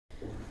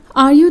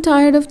Are you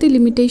tired of the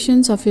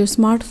limitations of your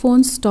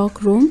smartphone's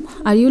stock ROM?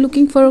 Are you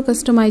looking for a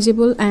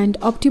customizable and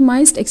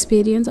optimized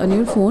experience on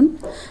your phone?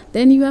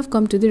 Then you have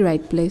come to the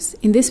right place.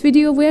 In this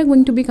video, we are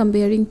going to be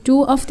comparing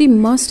two of the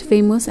most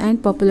famous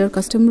and popular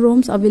custom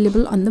ROMs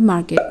available on the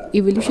market,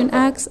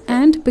 evolutionx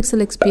and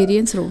Pixel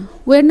Experience ROM.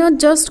 We are not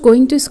just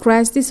going to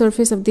scratch the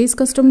surface of these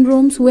custom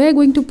ROMs, we are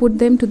going to put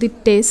them to the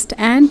test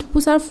and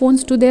push our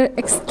phones to their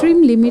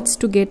extreme limits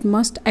to get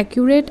most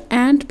accurate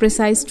and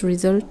precise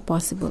result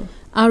possible.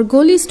 Our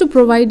goal is to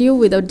provide you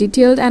with a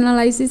detailed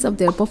analysis of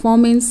their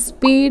performance,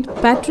 speed,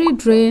 battery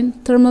drain,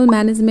 thermal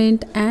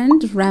management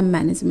and RAM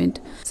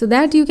management so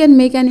that you can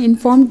make an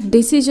informed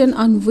decision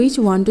on which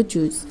one to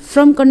choose.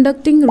 From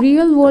conducting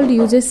real-world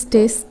usage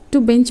tests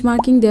to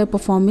benchmarking their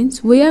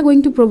performance, we are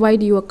going to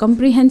provide you a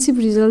comprehensive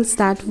results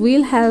that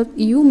will help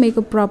you make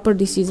a proper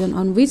decision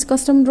on which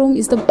custom ROM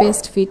is the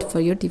best fit for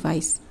your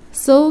device.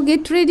 So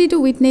get ready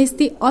to witness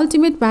the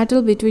ultimate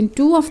battle between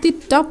two of the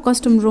top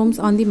custom ROMs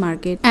on the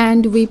market,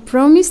 and we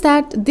promise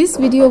that this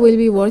video will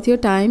be worth your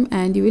time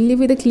and you will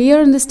leave with a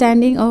clear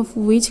understanding of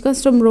which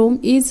custom ROM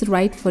is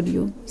right for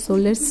you. So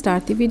let's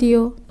start the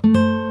video.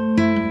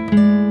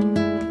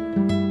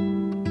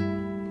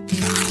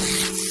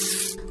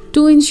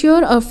 To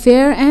ensure a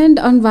fair and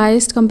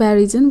unbiased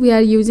comparison, we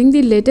are using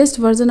the latest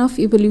version of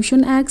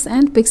evolutionx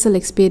and Pixel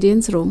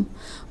Experience ROM,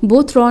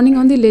 both running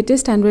on the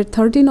latest Android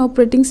 13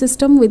 operating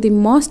system with the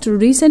most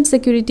recent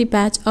security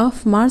patch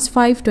of March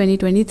 5,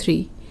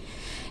 2023.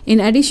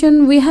 In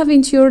addition, we have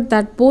ensured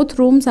that both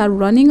ROMs are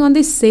running on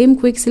the same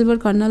Quicksilver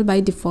kernel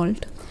by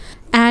default.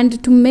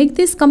 And to make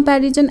this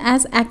comparison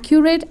as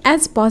accurate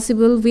as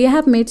possible, we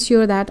have made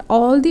sure that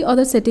all the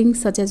other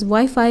settings such as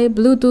Wi-Fi,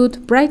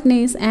 Bluetooth,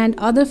 brightness and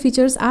other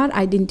features are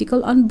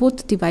identical on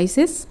both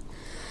devices.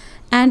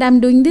 And I'm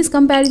doing this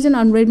comparison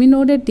on Redmi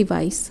Note 8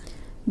 device.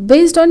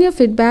 Based on your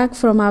feedback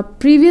from our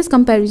previous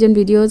comparison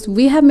videos,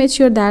 we have made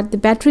sure that the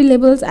battery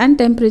levels and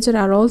temperature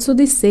are also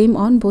the same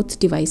on both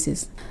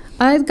devices.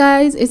 Alright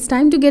guys, it's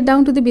time to get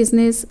down to the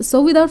business.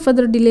 So without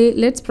further delay,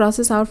 let's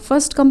process our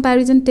first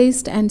comparison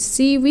test and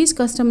see which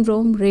custom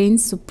ROM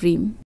reigns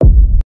supreme.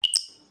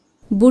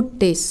 Boot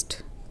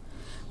test.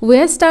 We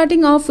are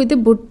starting off with the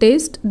boot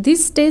test.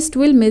 This test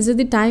will measure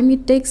the time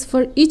it takes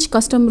for each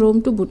custom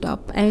ROM to boot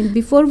up. And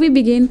before we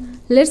begin,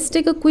 let's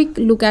take a quick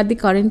look at the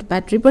current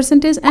battery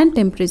percentage and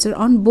temperature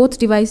on both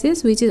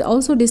devices, which is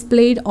also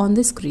displayed on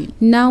the screen.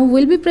 Now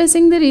we'll be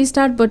pressing the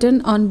restart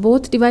button on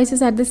both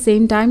devices at the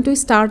same time to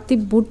start the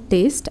boot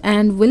test,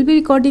 and we'll be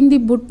recording the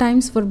boot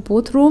times for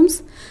both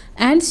ROMs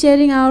and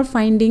sharing our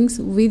findings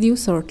with you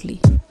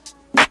shortly.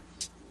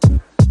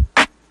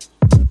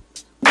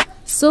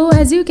 So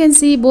as you can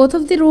see, both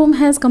of the ROM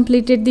has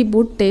completed the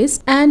boot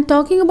test, and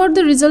talking about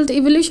the result,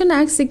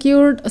 evolutionx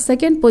secured a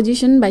second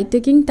position by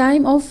taking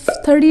time of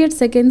 38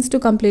 seconds to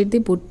complete the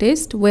boot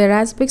test,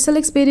 whereas Pixel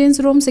Experience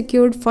ROM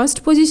secured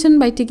first position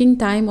by taking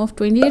time of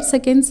 28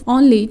 seconds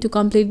only to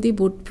complete the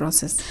boot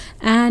process.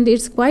 And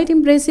it's quite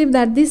impressive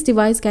that this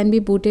device can be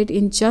booted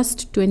in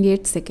just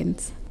 28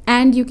 seconds.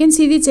 And you can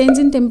see the change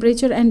in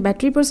temperature and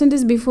battery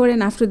percentage before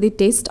and after the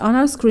test on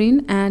our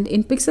screen, and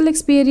in Pixel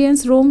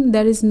Experience ROM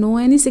there is no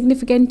any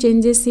significant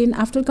changes seen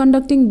after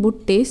conducting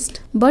boot test,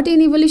 but in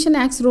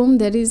evolutionx ROM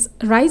there is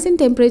rise in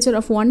temperature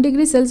of 1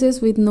 degree Celsius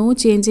with no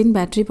change in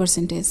battery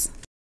percentage.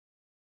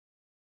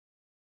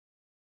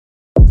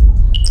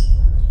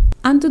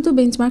 AnTuTu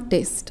benchmark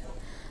test.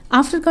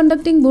 After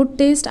conducting boot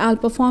test, I'll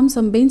perform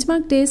some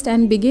benchmark test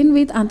and begin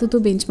with AnTuTu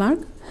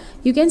benchmark.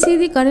 You can see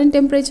the current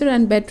temperature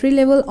and battery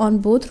level on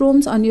both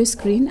ROMs on your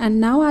screen,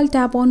 and now I'll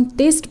tap on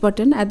test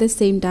button at the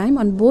same time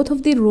on both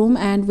of the ROM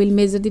and will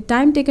measure the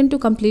time taken to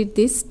complete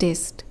this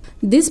test.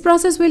 This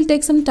process will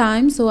take some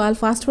time, so I'll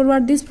fast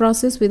forward this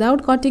process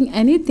without cutting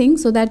anything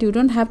so that you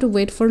don't have to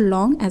wait for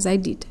long as I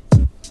did.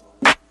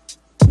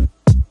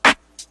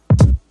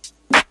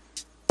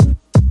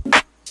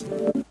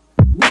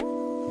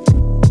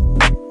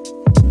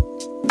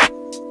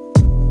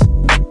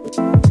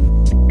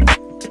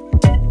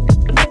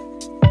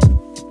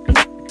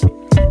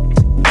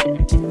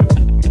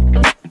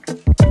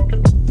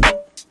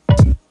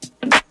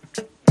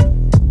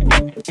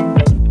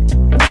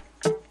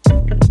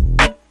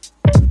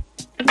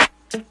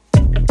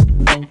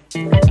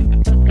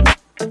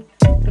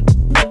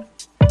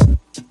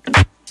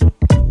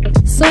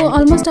 So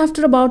almost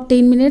after about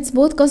 10 minutes,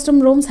 both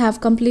custom ROMs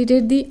have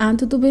completed the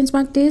AnTuTu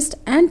benchmark test.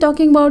 And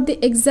talking about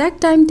the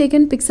exact time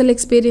taken, Pixel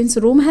Experience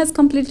ROM has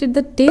completed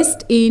the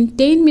test in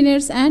 10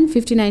 minutes and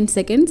 59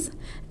 seconds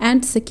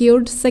and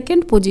secured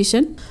second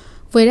position,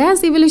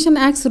 whereas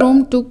evolutionx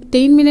ROM took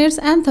 10 minutes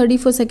and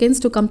 34 seconds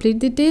to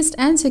complete the test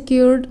and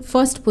secured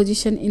first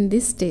position in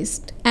this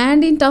test.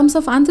 And in terms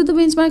of AnTuTu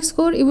benchmark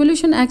score,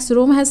 evolutionx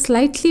ROM has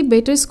slightly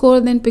better score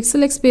than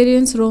Pixel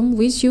Experience ROM,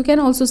 which you can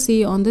also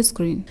see on the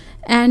screen.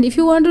 And if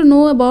you want to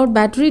know about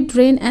battery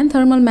drain and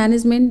thermal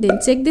management, then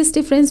check this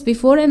difference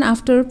before and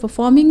after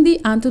performing the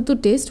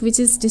AnTuTu test, which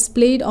is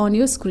displayed on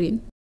your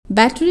screen.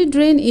 Battery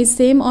drain is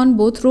same on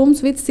both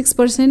ROMs with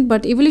 6%,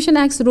 but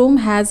evolutionx ROM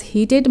has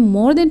heated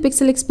more than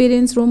Pixel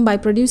Experience ROM by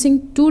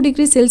producing 2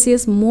 degrees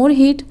Celsius more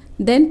heat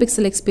than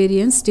Pixel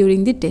Experience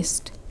during the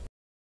test.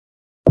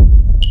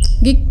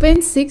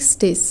 Geekbench 6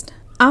 test.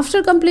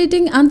 After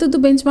completing AnTuTu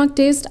benchmark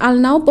test, I'll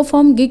now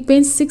perform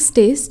Geekbench 6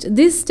 test.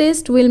 This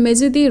test will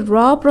measure the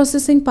raw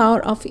processing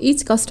power of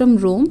each custom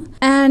ROM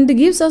and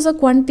gives us a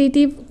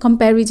quantitative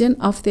comparison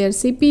of their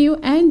CPU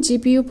and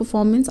GPU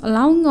performance,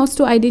 allowing us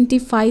to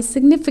identify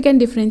significant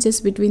differences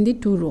between the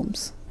two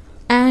ROMs.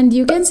 And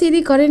you can see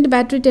the current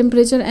battery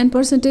temperature and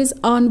percentage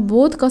on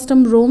both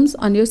custom ROMs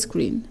on your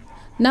screen.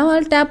 Now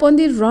I'll tap on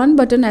the run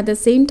button at the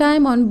same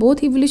time on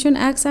both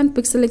evolutionx and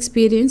Pixel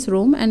Experience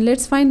ROM, and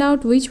let's find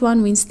out which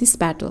one wins this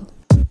battle.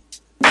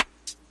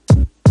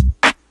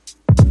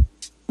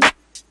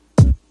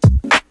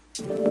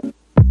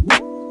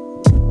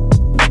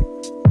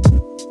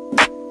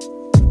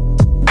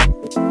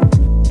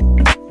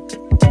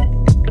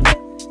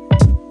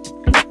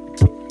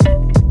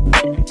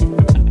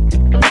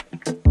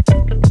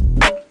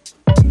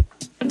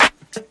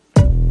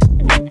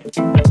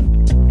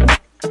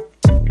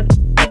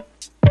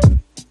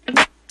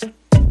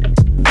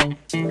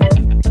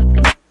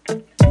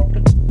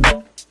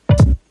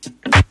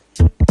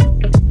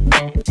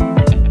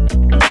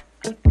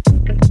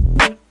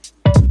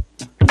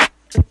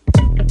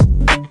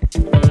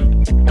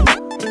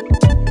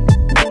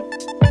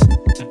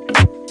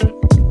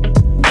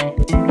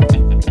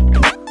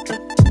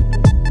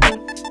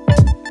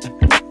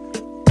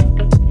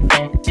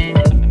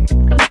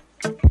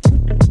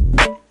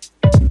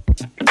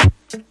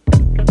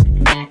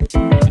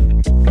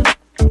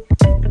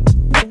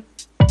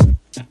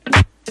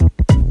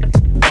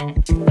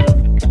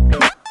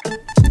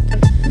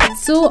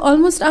 So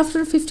almost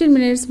after 15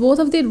 minutes, both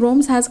of the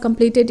ROMs has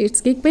completed its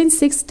Geekbench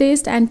 6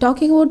 test, and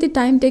talking about the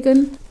time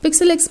taken,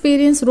 Pixel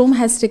Experience ROM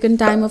has taken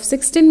time of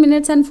 16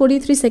 minutes and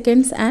 43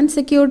 seconds and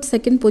secured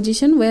second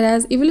position,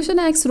 whereas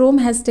evolutionx ROM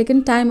has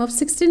taken time of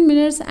 16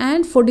 minutes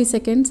and 40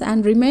 seconds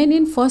and remained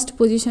in first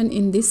position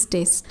in this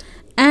test.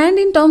 And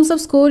in terms of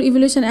score,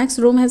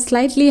 evolutionx ROM has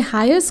slightly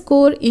higher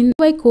score in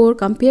by core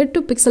compared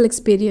to Pixel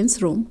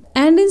Experience ROM.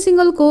 And in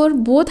single core,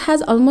 both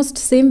has almost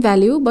same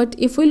value, but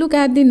if we look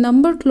at the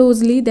number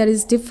closely, there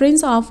is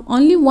difference of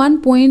only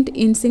 1 point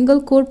in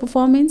single core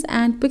performance,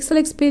 and Pixel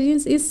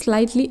Experience is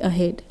slightly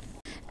ahead.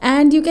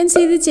 And you can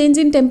see the change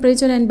in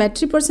temperature and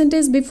battery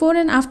percentage before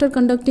and after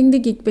conducting the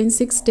Geekbench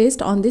 6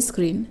 test on the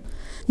screen.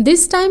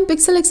 This time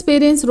Pixel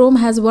Experience ROM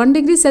has 1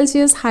 degree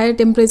Celsius higher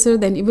temperature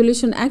than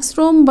evolutionx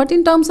ROM, but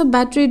in terms of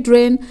battery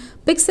drain,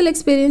 Pixel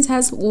Experience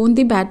has won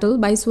the battle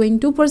by showing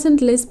 2%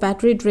 less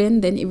battery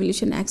drain than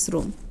evolutionx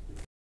ROM.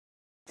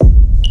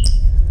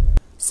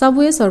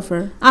 Subway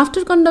Surfer.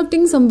 After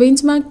conducting some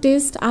benchmark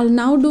test, I'll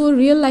now do a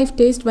real life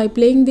test by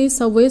playing the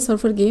Subway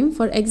Surfer game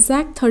for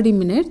exact 30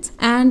 minutes,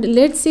 and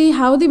let's see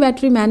how the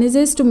battery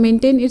manages to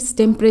maintain its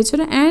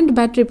temperature and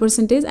battery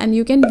percentage. And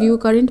you can view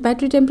current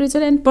battery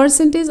temperature and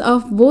percentage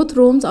of both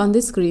ROMs on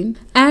the screen.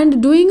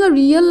 And doing a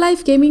real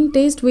life gaming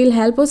test will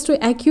help us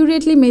to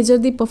accurately measure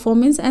the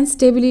performance and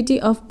stability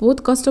of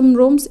both custom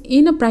ROMs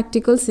in a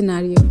practical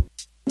scenario.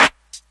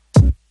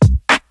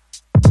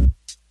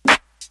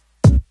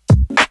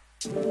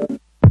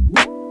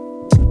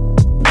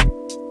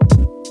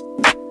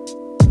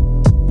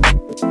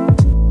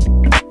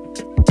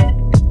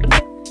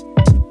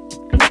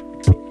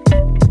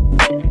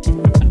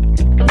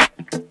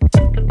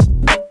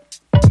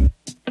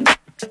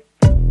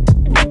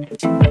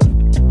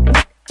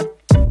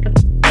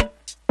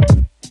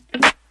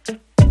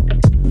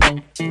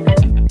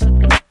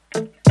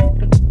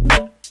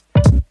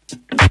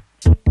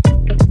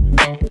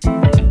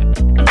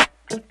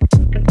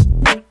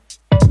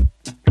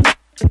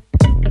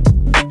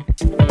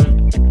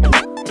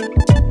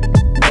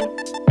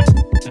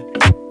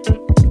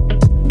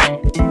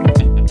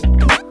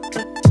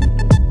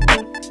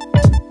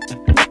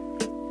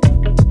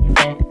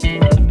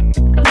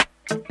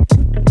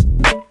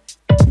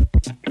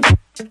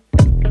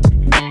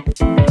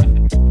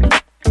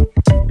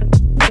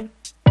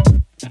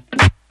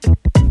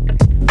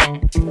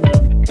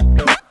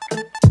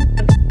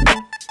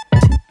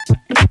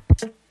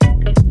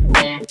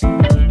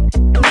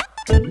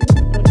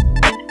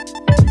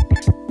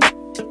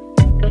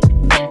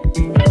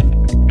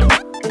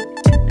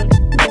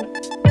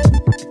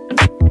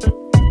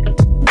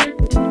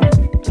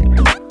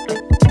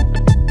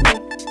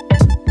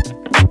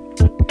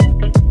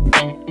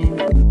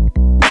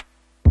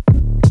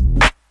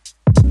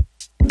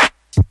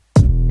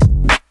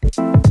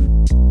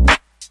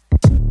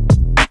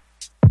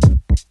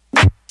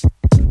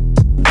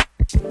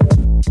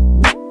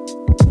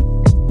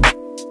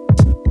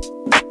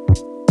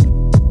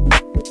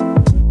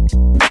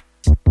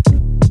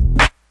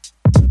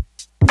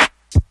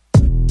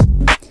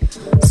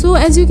 So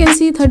as you can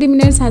see, 30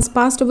 minutes has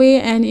passed away,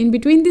 and in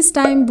between this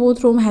time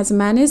both ROM has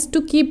managed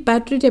to keep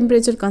battery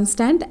temperature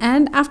constant,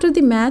 and after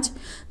the match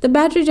the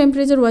battery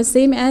temperature was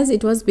same as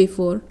it was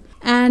before.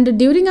 And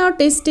during our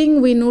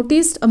testing, we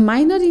noticed a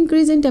minor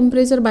increase in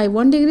temperature by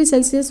 1 degree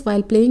Celsius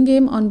while playing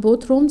game on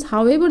both ROMs.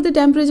 However, the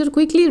temperature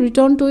quickly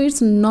returned to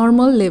its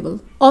normal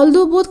level.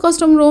 Although both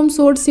custom ROMs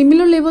showed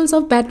similar levels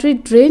of battery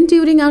drain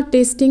during our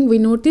testing, we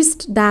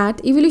noticed that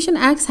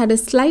evolutionx had a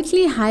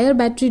slightly higher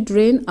battery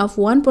drain of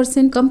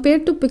 1%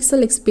 compared to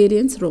Pixel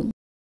Experience ROM.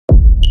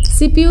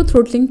 CPU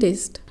throttling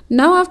test.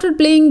 Now after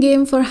playing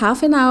game for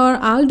half an hour,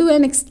 I'll do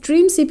an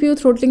extreme CPU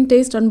throttling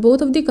test on both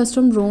of the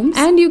custom ROMs,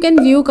 and you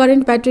can view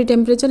current battery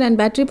temperature and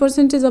battery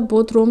percentage of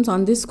both ROMs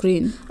on the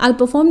screen. I'll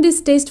perform this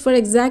test for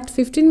exact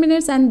 15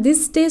 minutes, and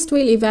this test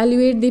will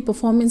evaluate the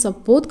performance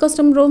of both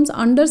custom ROMs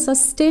under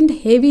sustained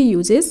heavy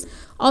uses.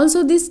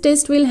 Also, this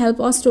test will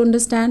help us to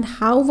understand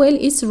how well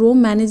each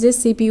ROM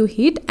manages CPU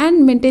heat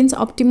and maintains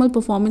optimal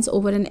performance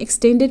over an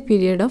extended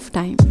period of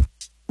time.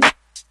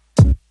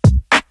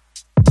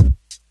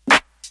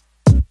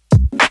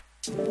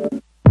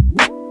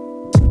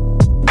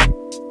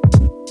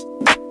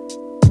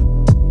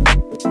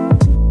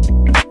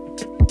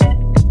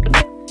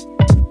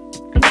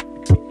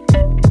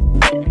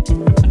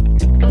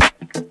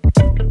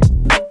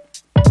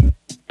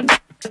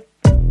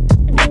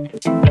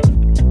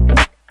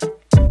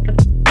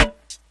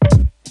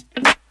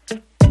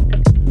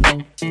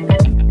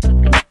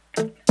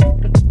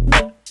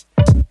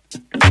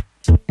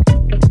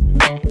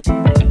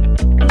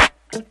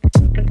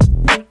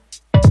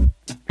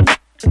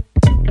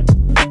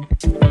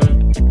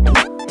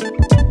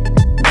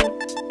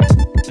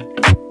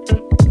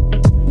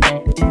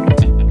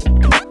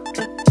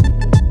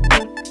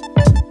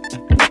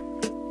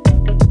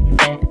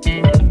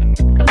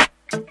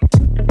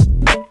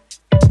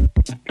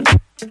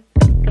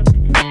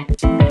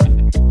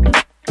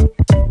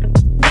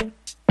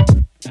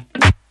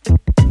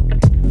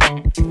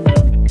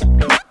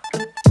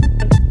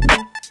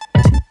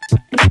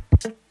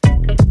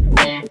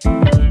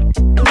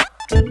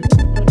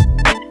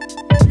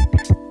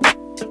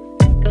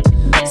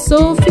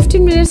 So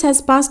 15 minutes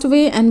has passed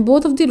away and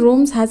both of the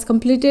ROMs has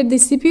completed the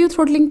CPU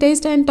throttling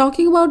test, and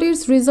talking about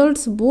its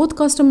results, both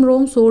custom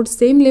ROMs showed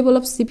same level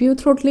of CPU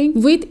throttling,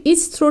 with each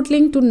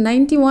throttling to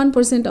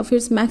 91% of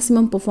its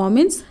maximum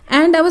performance,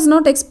 and I was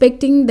not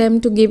expecting them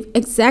to give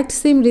exact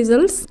same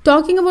results.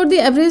 Talking about the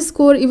average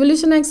score,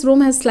 evolutionx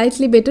ROM has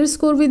slightly better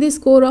score with a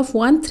score of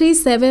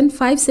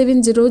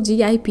 137570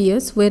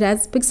 GIPS,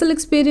 whereas Pixel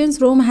Experience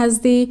ROM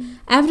has the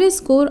average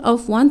score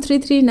of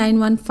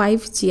 133915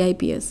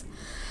 GIPS.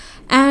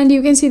 And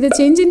you can see the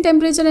change in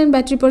temperature and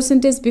battery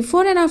percentage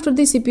before and after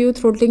the CPU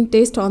throttling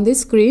test on the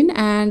screen.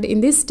 And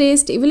in this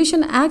test,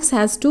 evolutionx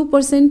has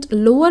 2%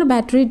 lower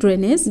battery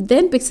drainage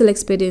than Pixel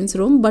Experience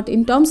ROM, but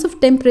in terms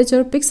of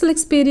temperature, Pixel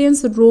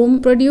Experience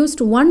ROM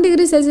produced 1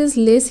 degree Celsius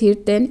less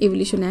heat than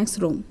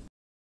evolutionx ROM.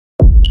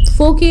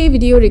 4K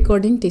video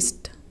recording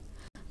test.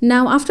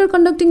 Now after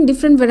conducting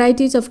different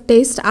varieties of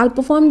tests, I'll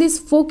perform this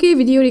 4K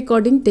video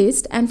recording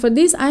test, and for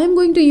this I am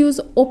going to use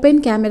Open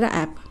Camera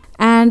app.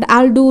 And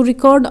I'll do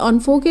record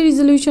on 4K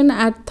resolution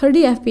at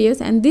 30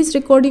 fps, and this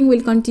recording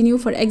will continue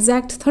for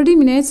exact 30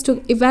 minutes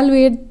to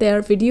evaluate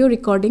their video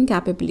recording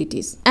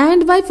capabilities.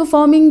 And by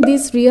performing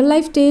this real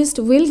life test,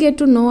 we'll get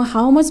to know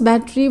how much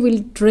battery will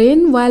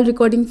drain while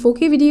recording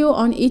 4K video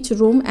on each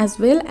ROM, as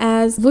well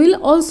as we'll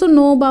also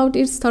know about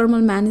its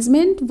thermal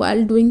management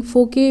while doing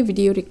 4K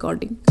video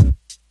recording.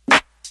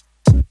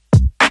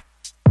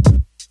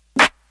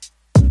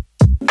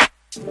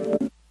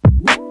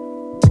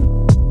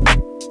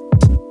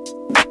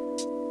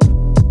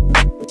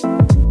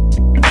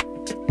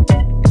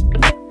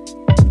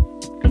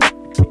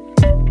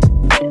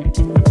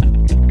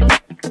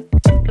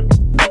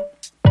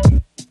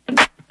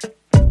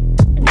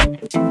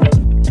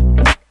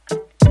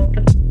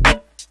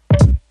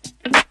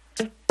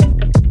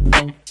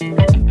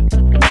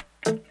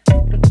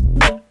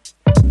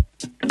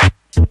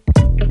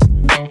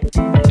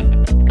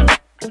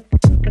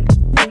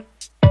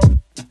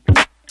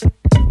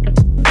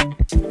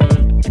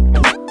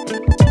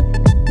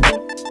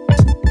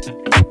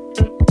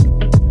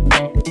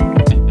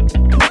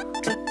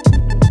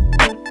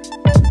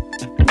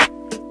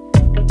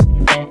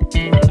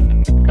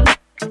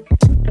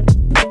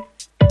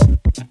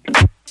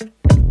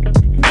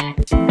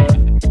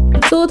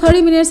 So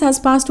 30 minutes has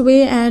passed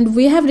away and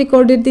we have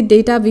recorded the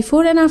data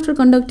before and after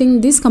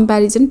conducting this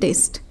comparison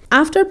test.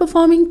 After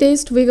performing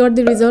test, we got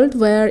the result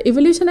where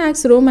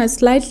evolutionx ROM has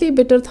slightly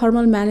better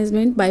thermal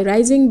management by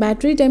rising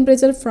battery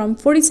temperature from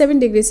 47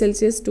 degrees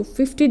Celsius to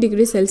 50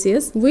 degrees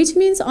Celsius, which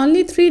means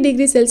only 3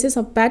 degrees Celsius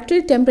of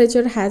battery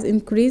temperature has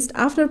increased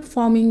after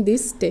performing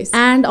this test.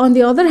 And on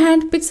the other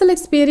hand, Pixel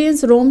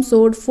Experience ROM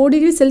showed 4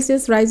 degrees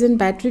Celsius rise in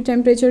battery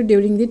temperature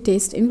during the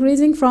test,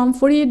 increasing from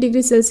 48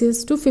 degrees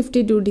Celsius to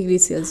 52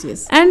 degrees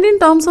Celsius. And in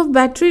terms of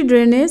battery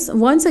drainage,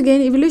 once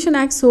again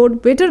evolutionx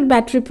showed better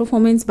battery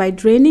performance by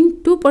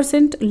draining 2%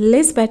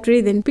 less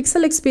battery than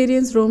Pixel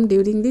Experience ROM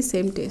during the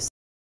same test.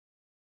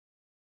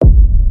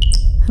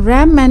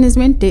 RAM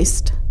management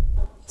test.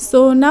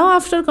 So now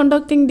after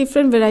conducting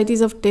different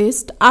varieties of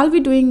tests, I'll be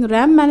doing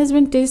RAM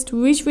management test,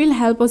 which will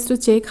help us to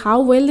check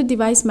how well the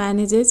device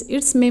manages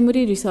its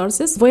memory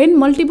resources when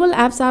multiple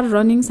apps are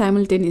running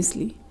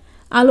simultaneously.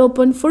 I'll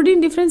open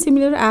 14 different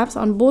similar apps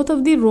on both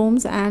of the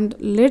ROMs and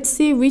let's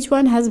see which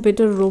one has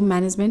better ROM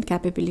management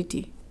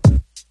capability.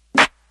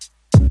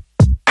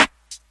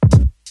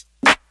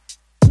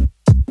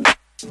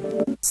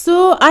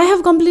 So I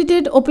have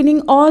completed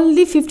opening all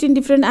the 15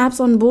 different apps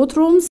on both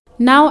ROMs.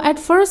 Now at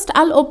first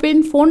I'll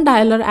open phone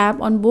dialer app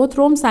on both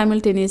ROMs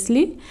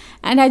simultaneously,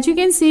 and as you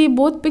can see,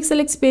 both Pixel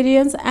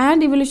Experience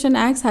and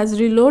evolutionx has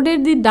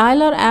reloaded the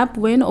dialer app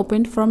when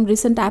opened from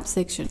recent apps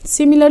section.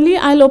 Similarly,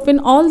 I'll open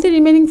all the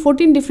remaining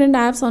 14 different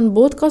apps on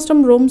both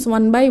custom ROMs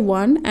one by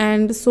one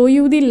and show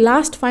you the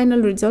last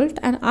final result,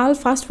 and I'll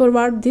fast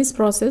forward this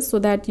process so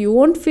that you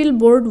won't feel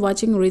bored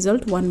watching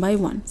result one by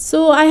one.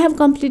 So I have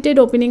completed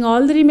opening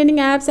all the remaining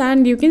apps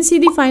and you can see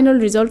the final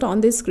result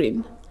on the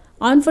screen.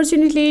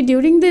 Unfortunately,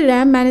 during the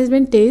RAM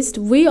management test,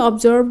 we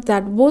observed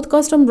that both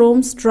custom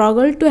ROMs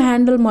struggled to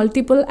handle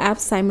multiple apps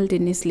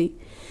simultaneously.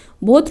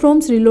 Both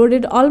ROMs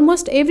reloaded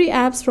almost every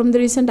apps from the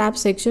recent app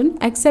section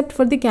except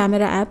for the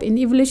camera app in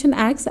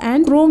evolutionx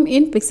and Chrome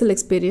in Pixel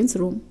Experience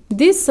ROM.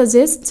 This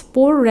suggests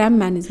poor RAM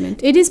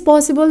management. It is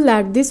possible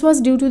that this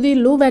was due to the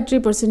low battery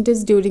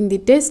percentage during the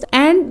test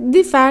and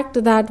the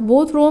fact that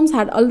both ROMs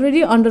had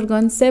already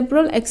undergone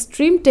several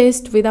extreme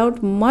tests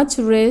without much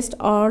rest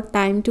or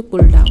time to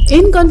cool down.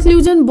 In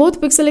conclusion, both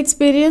Pixel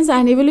Experience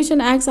and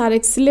evolutionx are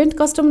excellent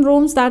custom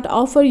ROMs that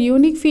offer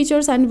unique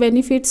features and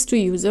benefits to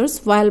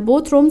users. While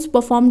both ROMs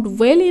performed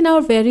well in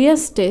our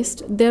various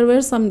tests, there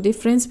were some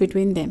difference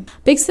between them.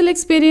 Pixel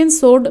Experience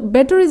showed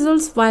better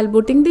results while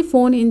booting the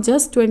phone in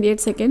just 28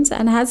 seconds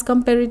and has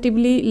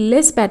comparatively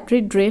less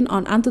battery drain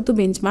on AnTuTu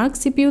benchmark,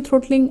 CPU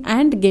throttling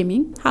and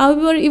gaming.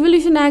 However,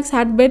 evolutionx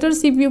had better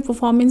CPU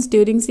performance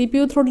during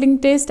CPU throttling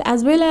test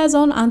as well as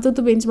on AnTuTu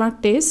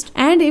benchmark test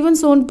and even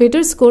shown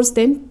better scores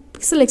than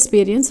Pixel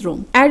Experience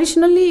ROM.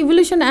 Additionally,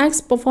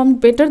 evolutionx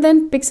performed better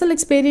than Pixel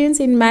Experience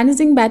in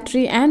managing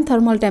battery and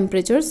thermal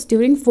temperatures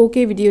during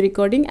 4K video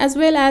recording as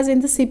well as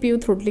in the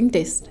CPU throttling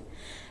test.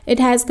 It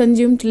has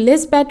consumed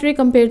less battery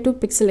compared to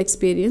Pixel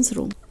Experience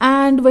ROM.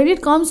 And when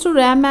it comes to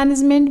RAM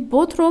management,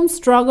 both ROMs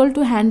struggle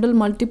to handle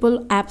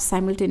multiple apps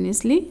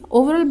simultaneously.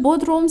 Overall,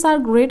 both ROMs are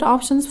great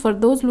options for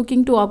those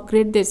looking to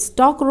upgrade their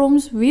stock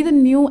ROMs with a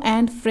new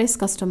and fresh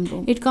custom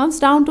ROM. It comes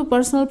down to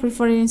personal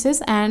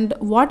preferences and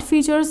what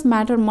features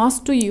matter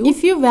most to you.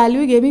 If you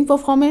value gaming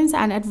performance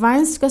and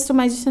advanced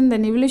customization,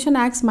 then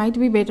evolutionx might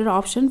be a better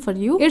option for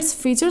you. Its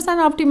features and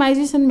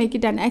optimization make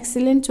it an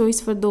excellent choice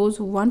for those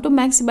who want to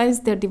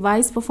maximize their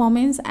device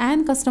performance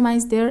and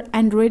customize their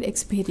Android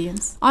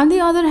experience. On the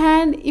other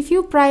hand, if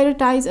you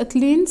prioritize a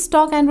clean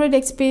stock Android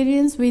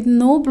experience with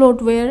no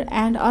bloatware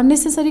and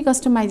unnecessary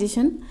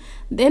customization,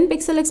 then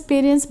Pixel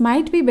Experience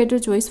might be a better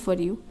choice for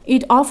you.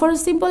 It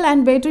offers simple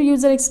and better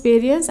user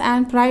experience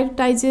and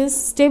prioritizes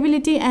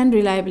stability and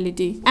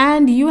reliability.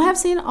 And you have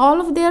seen all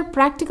of their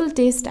practical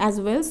tests as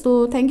well.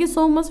 So thank you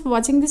so much for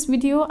watching this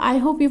video. I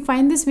hope you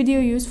find this video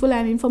useful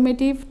and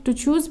informative to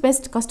choose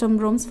best custom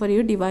ROMs for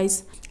your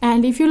device.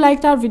 And if you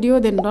liked our video,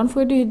 then don't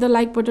forget to hit the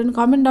like button,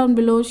 comment down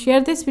below,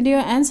 share this video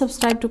and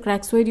subscribe to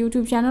Craxoid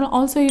YouTube channel.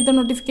 Also hit the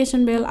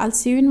notification bell. I'll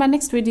see you in my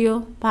next video.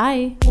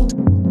 Bye.